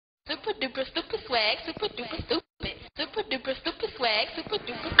Super duper stupid swag, super duper stupid. Super duper stupid swag, super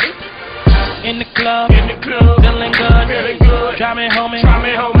duper stupid. In the club, feeling good, drive me home,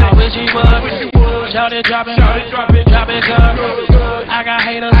 I wish you would. Shout it, drop it good. I got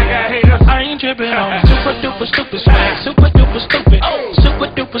haters, I ain't tripping on super duper stupid swag, super duper stupid, super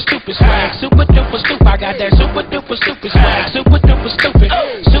duper stupid swag, super duper stupid. I got that super duper stupid swag, super duper stupid,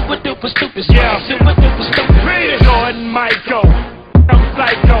 super duper stupid swag, super duper stupid. Jordan Michael, I'm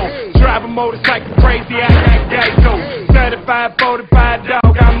psycho, drive a motorcycle crazy, I got Geico. Certified 45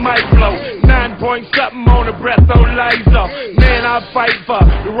 dog, I might blow 9 point something on the breath, so laser. Man, I fight for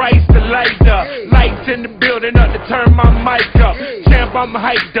the rights to laser. Lights in the building up to turn my mic up. Champ, I'm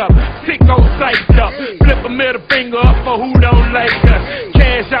hyped up, sicko psyched up. Flip a middle finger up for who don't like us.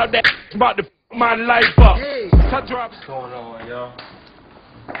 Cash out that about to my life up. What's going on, y'all?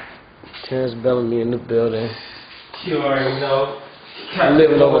 Terrence Bellamy in the building. You already know. I'm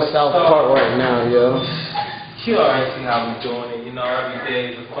living over South Park right now, yo. You already see how we doing it, you know, every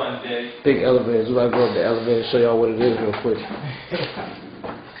day is a fun day. Big elevators. We gotta go up the elevator and show y'all what it is real quick.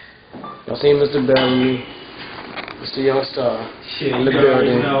 Y'all seen Mr. Bellamy? Mr. Young Star. Shit, in the you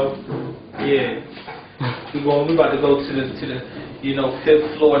already building. know. Yeah. We about to go to the you know,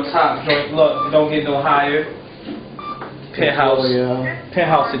 5th floor top joint. Look, we don't get no higher. Penthouse.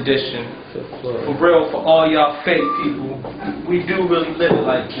 Penthouse edition. 5th floor. For real, for all y'all fake people, we do really live it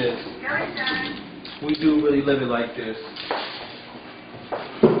like this. We do really live it like this.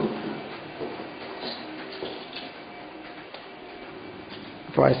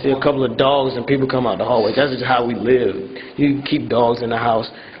 Probably see a couple of dogs and people come out the hallway. That's just how we live. You can keep dogs in the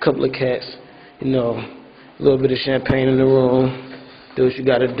house, a couple of cats, you know, a little bit of champagne in the room. Do what you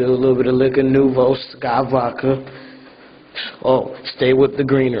gotta do, a little bit of liquor, Nouveau, Sky Vodka. Oh, stay with the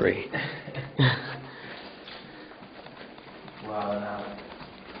greenery.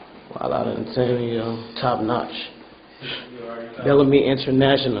 Wild out entertainment, yo. Top notch. Bellamy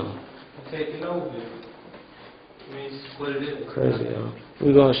International. Taking over. I mean, it's what it is. Crazy, yo.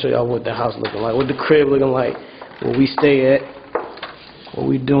 We're gonna show y'all what the house looking like, what the crib looking like, where we stay at, what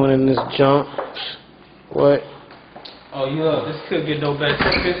we doing in this junk. What? Oh, you look, this could get no better.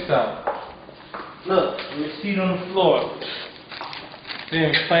 Check this out. Look, receipt on the floor.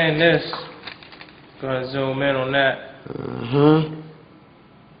 Then playing this. Go ahead and zoom in on that.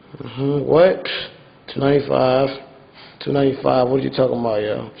 What? $295. $295. What are you talking about,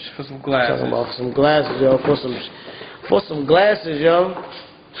 yo? Just for some glasses. Talking about some glasses, yo. For some glasses, yo.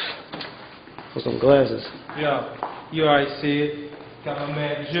 For some glasses. Yo, you already see it. Got my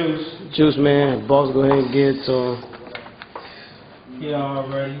man Juice. Juice, man. Boss, go ahead and get it to him. Yeah,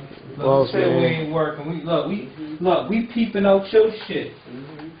 already. Look, Boss, we said we man. ain't working. We peeping out your shit.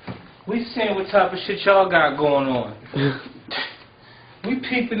 We seeing what type of shit y'all got going on. We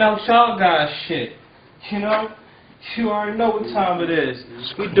peeping out y'all guys' shit. You know? You already know what time it is.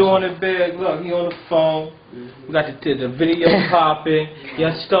 We doing it big. Look, he on the phone. We got the video popping.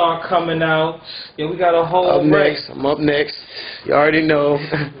 Your star coming out. Yeah, we got a whole race. I'm up next. You already know.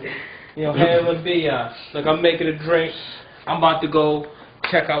 You know, handling B.I. Look, I'm making a drink. I'm about to go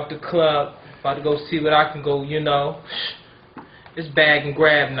check out the club. About to go see what I can go, you know. It's bag and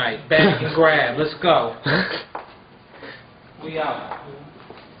grab night. Bag and grab. Let's go. We out.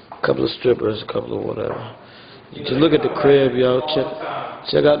 A couple of strippers, a couple of whatever. Just look at the crib, yo.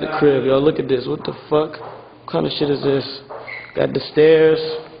 Check out the crib, yo. Look at this. What the fuck? What kind of shit is this? Got the stairs.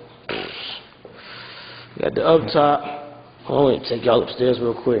 Got the up top. Hold on, let me take y'all upstairs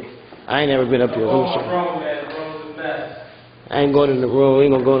real quick. I ain't never been up here. I ain't going in the room. I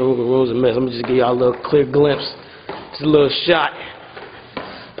ain't gonna go in the room with rooms a mess. I'm gonna just give y'all a little clear glimpse. Just a little shot.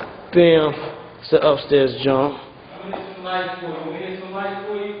 Bam. It's the upstairs jump.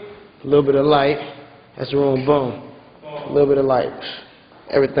 A little bit of light. That's the room, boom. A little bit of light.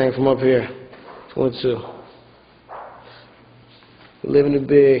 Everything from up here. 22. Living it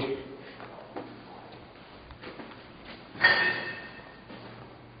big.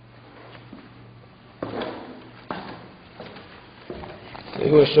 We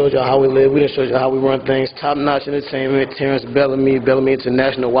done showed y'all how we live. We done showed y'all how we run things. Top notch entertainment. Terrence Bellamy, Bellamy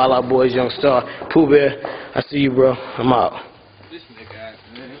International, Wild Out Boys, Young Star, Pooh Bear. I see you, bro. I'm out. This nigga ass,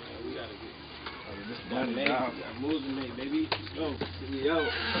 man. We gotta get this money down. Moves to make, baby. Yo.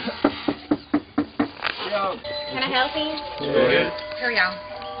 Can I help you? Yeah. Here we go.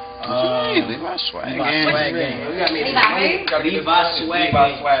 Levi swag gang. Levi who? Levi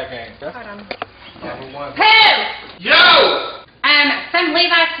swag gang. Hold on. #1. Who? Yo! Some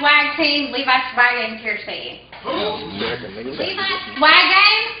Levi swag team, Levi swag gang here to see you. Who? Levi swag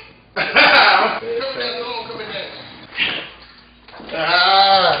gang? Come in there.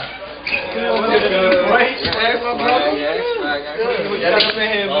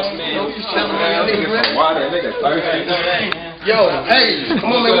 Yo, hey,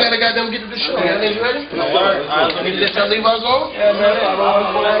 come on, man, we gotta goddamn get to the show. Y'all niggas ready? Alright, so we just tell Levi's on? Yeah, man.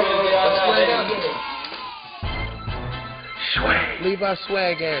 Levi's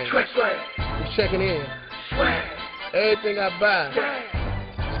swag gang. I'm checking in. Everything I buy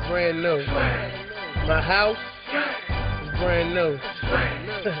is brand new. My house is brand new.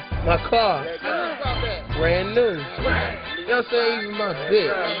 My car, brand new. You know what I'm saying? Even my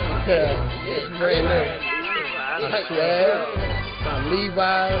bitch, it's brand new. My swag, my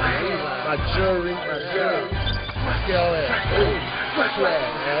Levi's, my jewelry, my girl.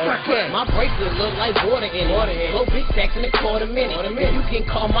 My bracelet look like water in it. Low big stacks in a quarter minute. You can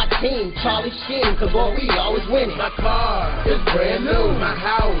call my team Charlie Sheen, cause boy, we always winning. My car is brand new. My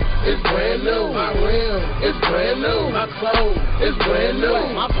house is brand new. My rim is brand new. My clothes is brand new.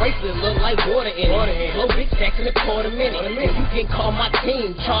 My bracelet look like water in it. Low big stacks in a quarter minute. You can call my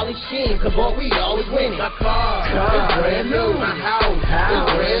team Charlie Sheen, cause boy, we always winning. My car is brand new. My house is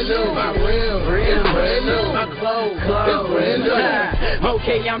brand new. My rim is brand new. My clothes is brand new.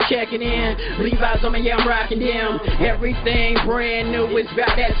 Okay, I'm checking in. Levi's on me, yeah, I'm rocking them. Everything brand new. It's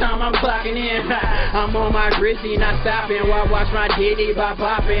about that time I'm clocking in. I'm on my grizzly, not stopping while I watch my ditty by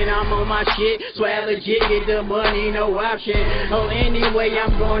popping. I'm on my shit, swag legit, get the money, no option. Oh, anyway,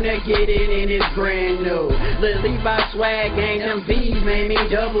 I'm gonna get it, and it's brand new. The Levi's swag gang, them V's made me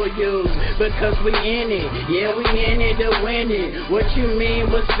W's. Because we in it, yeah, we in it to win it. What you mean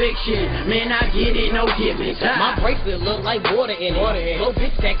was fiction? Man, I get it, no gimmicks. My bracelet look like water in it. Low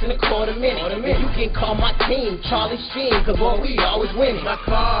big stacks in a quarter minute. You can call my team Charlie Sheen, cause boy, we always winning. My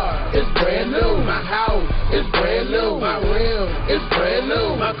car is brand new. My house is brand new. My rim is brand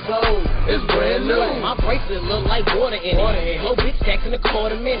new. My clothes is brand new. My bracelet look like water in it. Low big stacks in a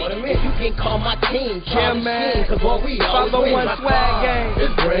quarter minute. You can call my team Charlie Sheen, cause boy, we always winning. My car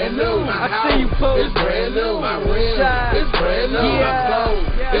is brand new. My house is brand new. My rim is brand new. My clothes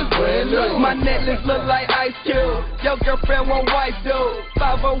is brand new. My necklace look like Ice Cube. Your girlfriend won't wife, dude.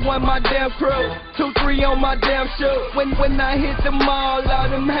 501 my damn crew. 2-3 on my damn shoe. When I hit the mall, all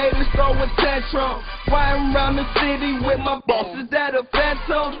them haters throw a tantrum. Riding around the city with my boss. Is that a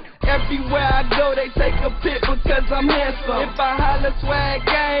phantom? Everywhere I go, they take a pic because I'm handsome. If I holler swag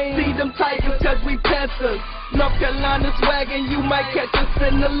gang, see them tigers cause we Panthers. North Carolina swag and you might catch us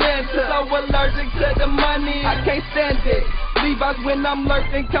in Atlanta. So allergic to the money, I can't stand it. Levi's when I'm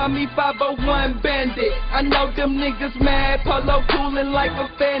lurking, call me 501 bandit. I know them niggas mad, polo coolin' like a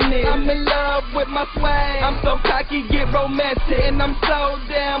fanny. I'm in love with my swag, I'm so cocky, get romantic. And I'm so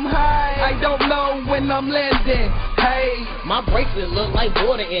damn high, I don't know when I'm landing. Hey, my bracelet look like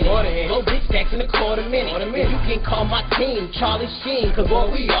water in it. Low big stacks in a quarter minute. You can call my team Charlie Sheen, cause boy,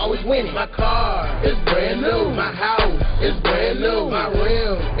 we always winning. My car is brand new. My house is brand new. My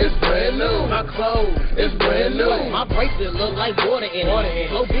rim is brand new. My clothes is brand new. My bracelet look like water in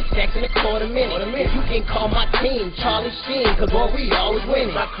it. Low big stacks in a quarter minute. You can call my team Charlie Sheen, cause boy, we always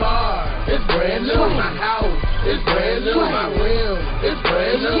winning. My car is brand new. My house is brand new. My rim is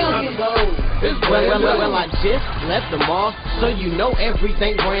brand new. My clothes is brand new. Well, I just left the mall, so you know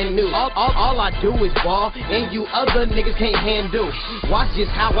everything brand new. All I do is ball, and you other niggas can't handle. Watch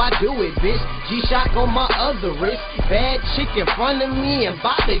just how I do it, bitch. G-Shock on my other wrist. Bad chick in front of me and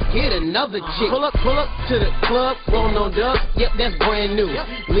about to get another chick. Pull up to the club, roll no dubs. Yep, that's brand new.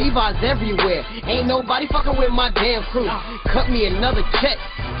 Levi's everywhere. Ain't nobody fucking with my damn crew. Cut me another check,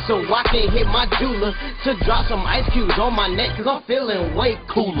 so I can hit my jeweler to drop some ice cubes on my neck, cause I'm feeling way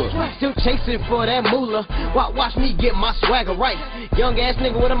cooler. Still chasing for that moolah. Watch me get my swagger right. Young ass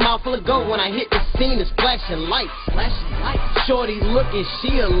nigga with a mouth full of gold. When I hit the scene, it's flashing lights. Shorty looking,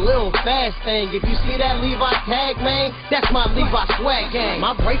 she a little fast thing. If you see that Levi tag, man, that's my Levi swag gang.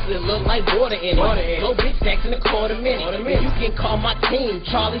 My bracelet look like water in it. Low big stacks in a quarter minute. You can call my team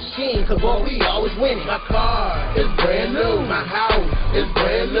Charlie Sheen, cause boy, we always winning. My car is brand new. My house is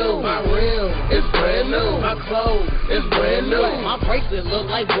brand new. My rim is brand new. My clothes is brand new. My bracelet look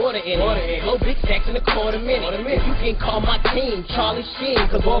like water in it. Low big stacks in a quarter minute. You can call my team Charlie Sheen,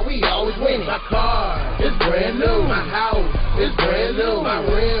 cause boy, we always winning. My car is brand new. My house is brand new. My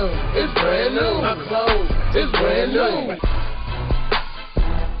rim is brand new. My clothes is brand new.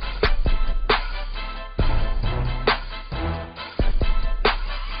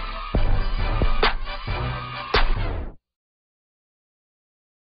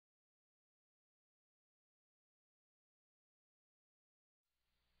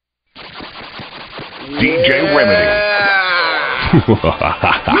 DJ Remedy.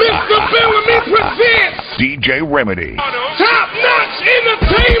 Mr. Bellamy presents DJ Remedy. Top Notch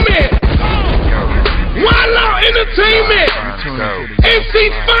Entertainment. Wild Out Entertainment.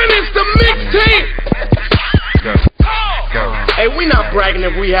 Beat Finance, the mixtape. Hey, we not bragging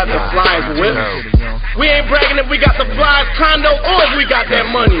if we have the flyers with us. We ain't bragging if we got the flyers, condo, or if we got that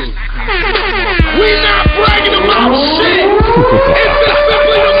money. We not bragging about shit. It's just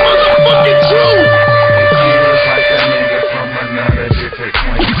simply the motherfucking truth. Feels like a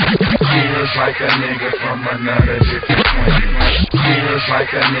nigga from another different planet. Feels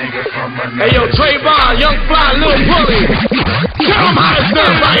like a nigga from another. Hey yo, Trayvon, Young Fly, Lil Bully. Tell them how it's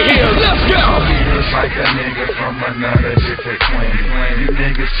done right here. Let's go. Feels like a nigga from another different planet. You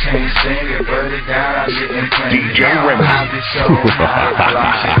niggas can't stand it, but it got out getting plain. DJ Remedy. I be so high,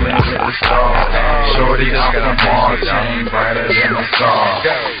 flying with the stars. Shorty off the Mars, chain brighter than a star.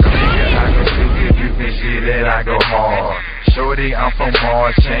 Nigga, I go stupid, you can see that I go hard. Shorty, I'm from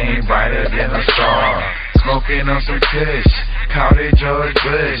Mars, chain brighter than a star. Smoking on some kush, call it George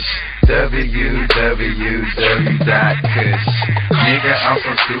Bush. www.kush. Nigga, I'm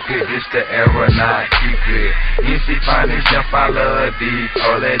so stupid, this the era, not keep it. You see finally jump, I love deep,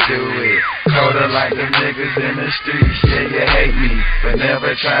 oh let's do it. Colder like them niggas in the streets, yeah, you hate me, but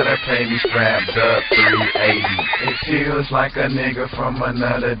never try to play me strapped up 380. It feels like a nigga from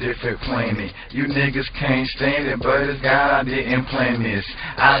another different planet. You niggas can't stand it, but it's God I didn't plan this.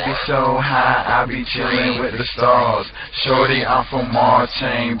 I be so high, I be chilling with the stars. Shorty, I'm from Mars,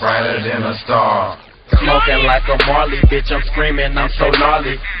 chain brighter than a star. Smoking like a Marley, bitch, I'm screaming, I'm so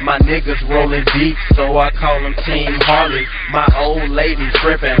gnarly. My niggas rolling deep, so I call them Team Harley. My old lady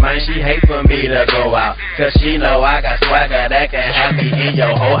tripping, man, she hate for me to go out, cause she know I got swagger that can have me in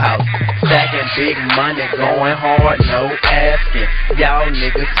your whole house. Stacking big money, going hard, no asking. Y'all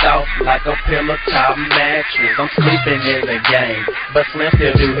niggas soft like a pillow top mattress. I'm sleeping in the game, but Slim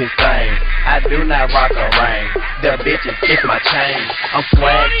still do his thing. I do not rock a ring, the bitches kiss my chain. I'm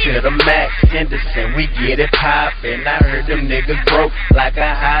swag to the max, Henderson, we get it poppin'. I heard them niggas broke like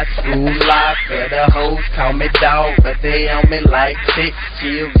a high school locker. The hoes call me dog, but they on me like tick.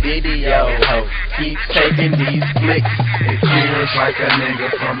 Chill video ho, keep taking these flicks. It feels like a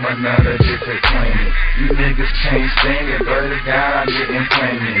nigga from another different planet. You niggas can't stand it, but it's God I didn't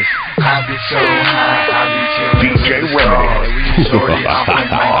plan this. I be so high, I be chillin' DJ with the Remedy. stars. Shorty, I'm from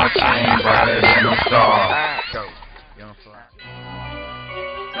Mars, chain brighter than a star.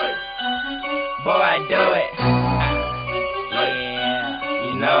 Boy, I do it. Yeah,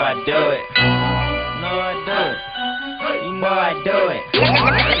 you know I do it. No, I do it. You know I do it. You know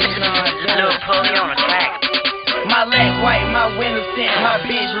I do it. My leg white, my window tint, my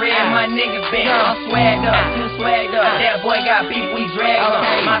bitch red, my niggas bent. I'm swagged up, too swagged up. That boy got beef, we drag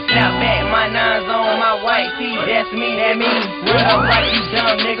him. My snapback, my nines on, my white tee. That's me, that mean. Run up like you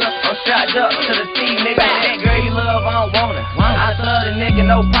dumb nigga. I'm strapped up to the sea, nigga. That girl you love, I don't want her. I thug the nigga,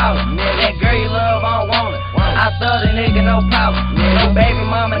 no problem. That girl you love, I don't want her. I thug the nigga, no problem. No baby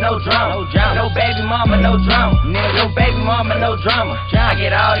mama, no drama. No baby mama, no drama. No baby mama, no drama. I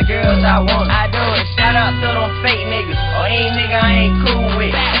get all the girls I want. I do it. Shout out to them fake niggas, or any nigga I ain't cool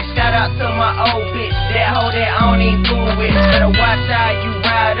with. Shout out to my old bitch, that hoe that I don't even fool with. Better watch how you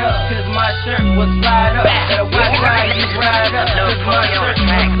ride up, cause my shirt was slide up. Better watch how you ride up, cause my shirt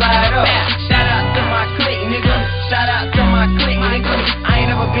was slide up. Shout out to my clique, nigga. Shout out to my clique, nigga. I ain't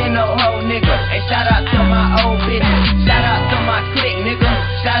never been no hoe, nigga. And shout out to my old bitch. Shout out to my clique, nigga.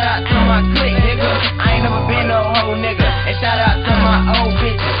 Shout out to my clique, nigga. I ain't never been no hoe, nigga. And shout out to my old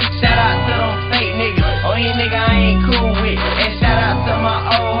bitch. Shout out to them fake niggas, or any nigga I ain't cool with. And shout out to my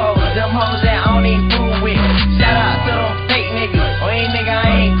old hoes, them hoes that I don't even fool with. Shout out to them fake niggas, or any nigga I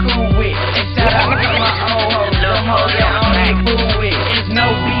ain't cool with. And shout out to my old hoes, them hoes that I don't even fool with. It's no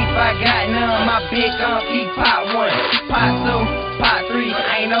beef, I got none. My big keep pot 1, pot 2, pot 3.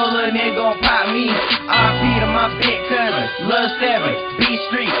 Ain't no little nigga gon' pop me. RP to my big cousin, Lil 7, B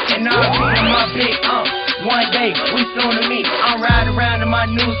Street, and RP to my big one day, we soon to meet. I'm riding around in my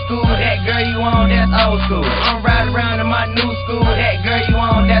new school. That girl you on, that's old school. I'm riding around in my new school. That girl you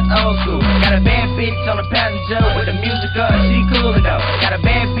on, that's old school. Got a bad bitch on the passenger with the music up. She coolin' though. Got a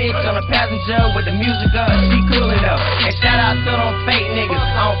bad bitch on the passenger with the music up. She coolin' though. And shout out to them fake niggas.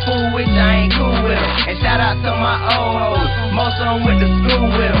 I'm fool with you, I ain't cool with them. And shout out to my old hoes. Most of them went to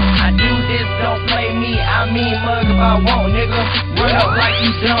school with them. I do this, don't play me. I mean mug if I want, nigga. Run up like you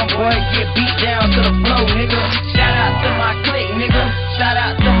dumb boy. Get beat down to the floor, nigga. Shout out to my clique, nigga. Shout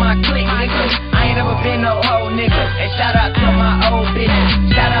out to my clique, nigga. I ain't never been no hoe, nigga. And shout out to my old bitch.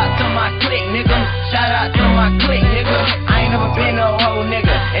 Shout out to my clique, nigga. Shout out to my clique, nigga. I ain't never been no hoe,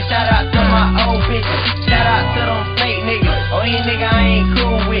 nigga. And shout out to my old bitch. Shout out to them fake niggas, or any nigga I ain't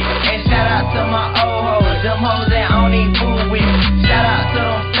cool with. And shout out to my old hoes, them hoes that I don't even fool with. Shout out to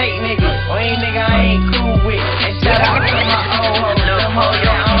them fake niggas, or any nigga I ain't cool with. And shout out to my old hoes, them hoes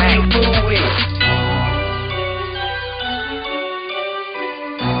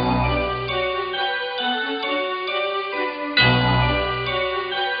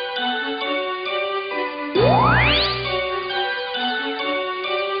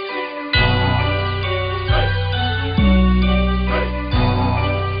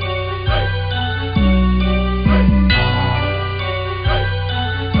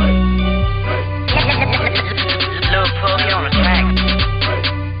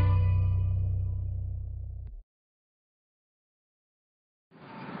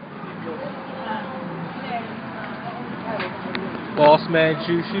man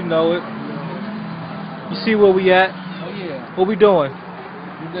Juice, you know it. You see where we at? Oh yeah. What we doing?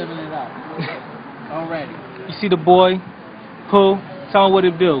 We living it up. Already. You see the boy? Who? Tell him what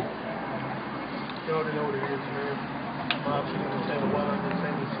it do. You already know what it is, man. Mob Chief, Lieutenant 100,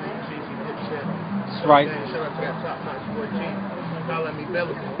 Dipset. That's right. Shout out to that top notch boy G. Holla at me,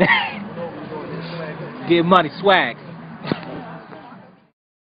 Bellamy. You know what we're doing here, swag. Get money, swag.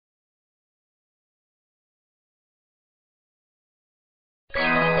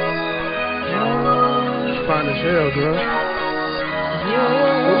 It's fine as hell, girl.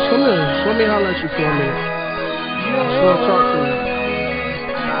 Well, come here. Show me holla at you for a minute. I just want to talk to you.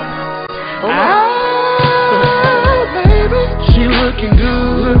 Baby, she looking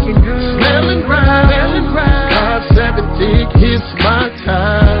good, smelling right, 570 hits my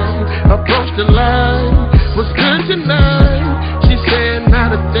time. Approach the line, was good tonight. She said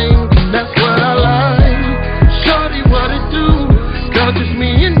not a thing, that's what I like. Shorty, what it do? Girl, just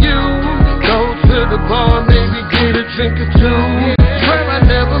me and you. Go to the bar, maybe get a drink or two. Swear I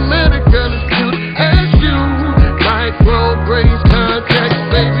never met a girl as cute as you. Micro braids, contacts,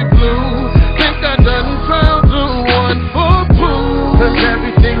 baby blue. Think I done found the one for Pooh. Cause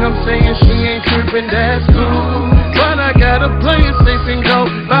everything I'm saying, she ain't tripping, that's cool. But I gotta play it safe and go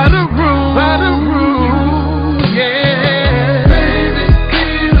by the rules, yeah. Baby,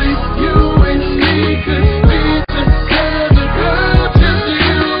 really, you and me could be together, girl, just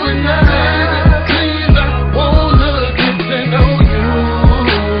you and I. Please, I wanna get to know you.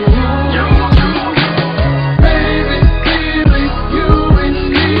 Baby, really, you and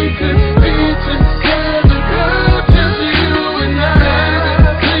me could be together, girl, just you and I.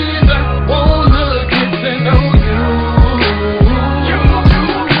 Please, I wanna get to know you.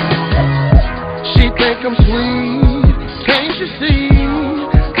 She think I'm sweet, can't you see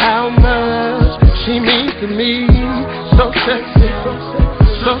how much she means to me? So sexy,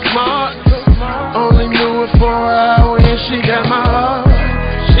 so smart, only knew it for an hour and she got my heart.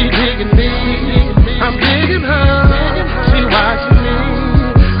 She digging me, I'm digging her. She watching me,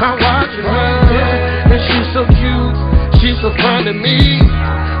 I'm watching her. And she's so cute, she's so fun to me.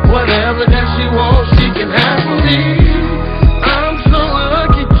 Whatever that she wants, she can have for me. I'm so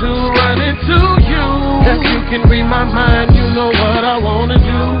lucky to run into you. If you can read my mind, you know what I wanna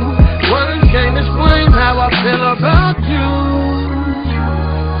do. Words can't explain how I feel about you.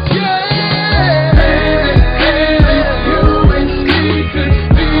 Yeah, baby, you and me could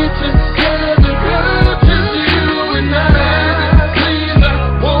be together, girl, just you and I. Please, I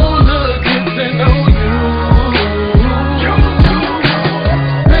wanna get to know you.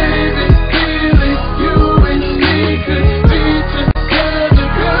 Baby, you and me could be together,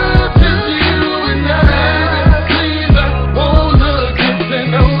 girl, just you and I. Please, I wanna get to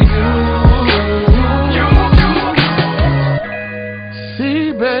know you. See,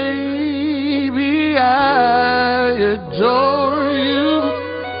 baby, I adore you.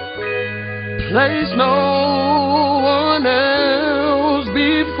 Place no one else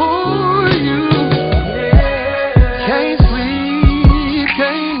before you. Can't sleep,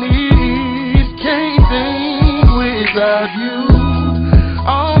 can't eat, can't think without you.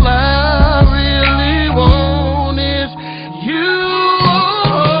 All I really want is you.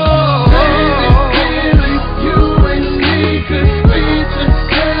 Baby, you and me could be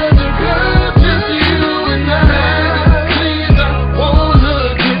together, girl, just you and I. Please, I wanna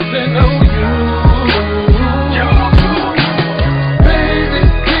get to know you. Baby,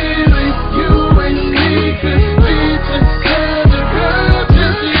 you and me could be together, girl,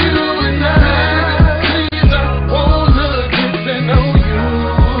 just you and I. Please, I wanna get to know you.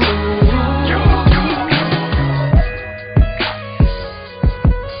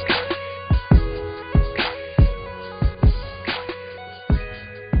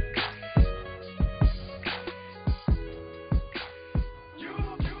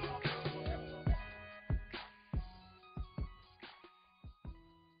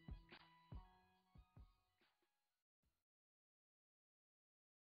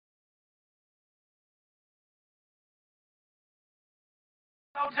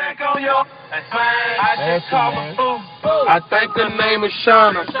 I just call her Boo. I think her name is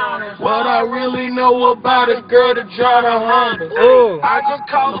Shauna. What I really know about a girl to drive a Honda. I just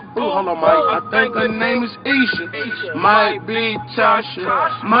call her Boo. Hold on, Mike. I think her name is Isha. Might be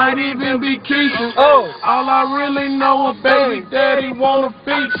Tasha. Might even be Keisha. All I really know is baby daddy want a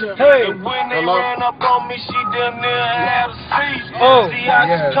feature. And when they ran up on me, she damn near had a speech. See, I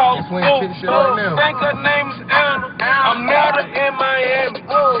just call her Boo. Think her name is Anna. I met her in Miami.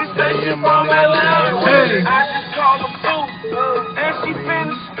 She said she from Atlanta. I just call her Boo. And she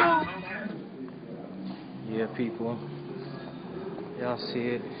finished school. Yeah, people. Y'all see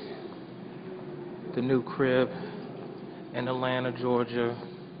it. The new crib in Atlanta, Georgia.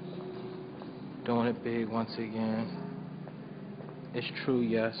 Doing it big once again. It's true,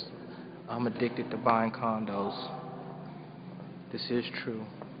 yes. I'm addicted to buying condos. This is true.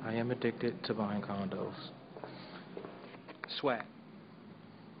 I am addicted to buying condos. Swag.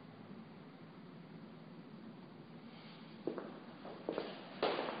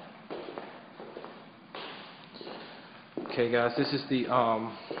 Okay, guys, this is the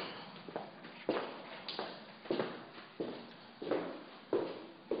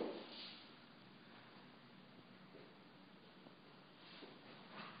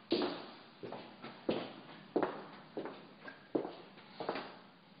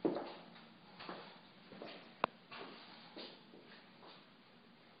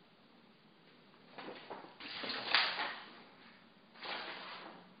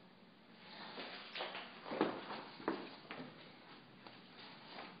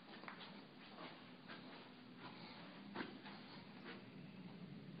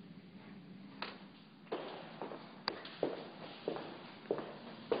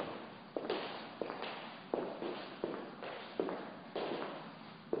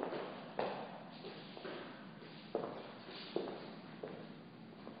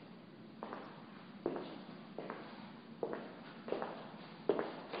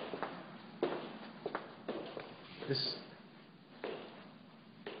this.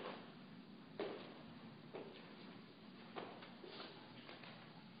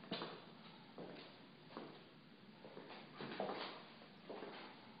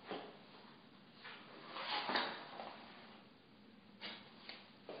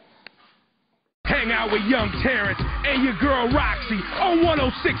 Hang out with young Terrence and your girl Roxy on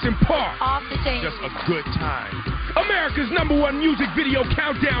 106 in Park. Off the chain. Just a good time. America's #1 music video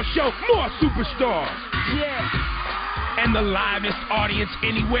countdown show. More superstars. Yeah. And the livest audience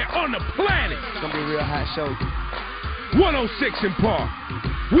anywhere on the planet. It's gonna be a real hot show. 106 in Park.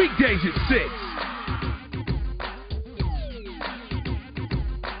 Weekdays at 6.